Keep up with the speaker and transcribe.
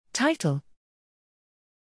Title: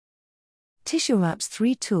 TissUUmaps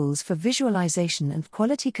 3 Tools for Visualization and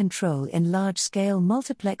Quality Control in Large-Scale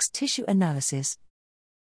Multiplex Tissue Analysis.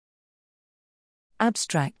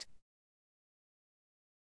 Abstract: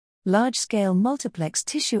 Large-scale multiplex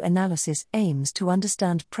tissue analysis aims to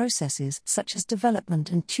understand processes such as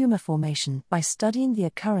development and tumor formation by studying the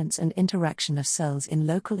occurrence and interaction of cells in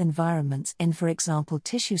local environments in, for example,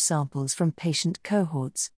 tissue samples from patient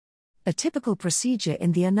cohorts. A typical procedure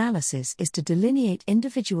in the analysis is to delineate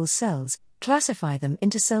individual cells, classify them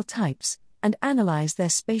into cell types, and analyze their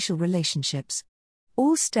spatial relationships.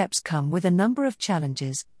 All steps come with a number of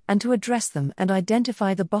challenges, and to address them and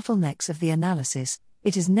identify the bottlenecks of the analysis,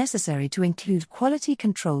 it is necessary to include quality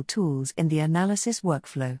control tools in the analysis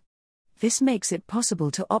workflow. This makes it possible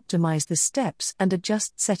to optimize the steps and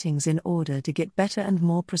adjust settings in order to get better and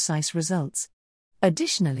more precise results.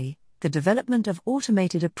 Additionally, the development of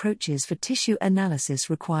automated approaches for tissue analysis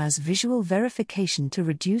requires visual verification to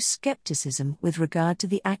reduce skepticism with regard to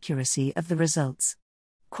the accuracy of the results.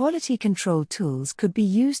 Quality control tools could be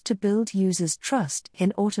used to build users' trust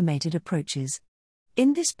in automated approaches.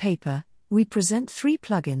 In this paper, we present 3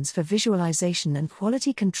 plugins for visualization and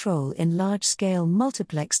quality control in large-scale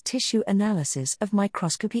multiplex tissue analysis of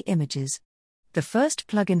microscopy images. The first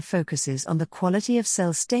plugin focuses on the quality of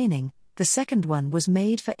cell staining, the second one was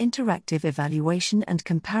made for interactive evaluation and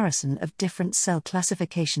comparison of different cell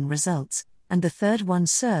classification results, and the third one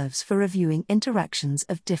serves for reviewing interactions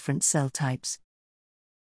of different cell types.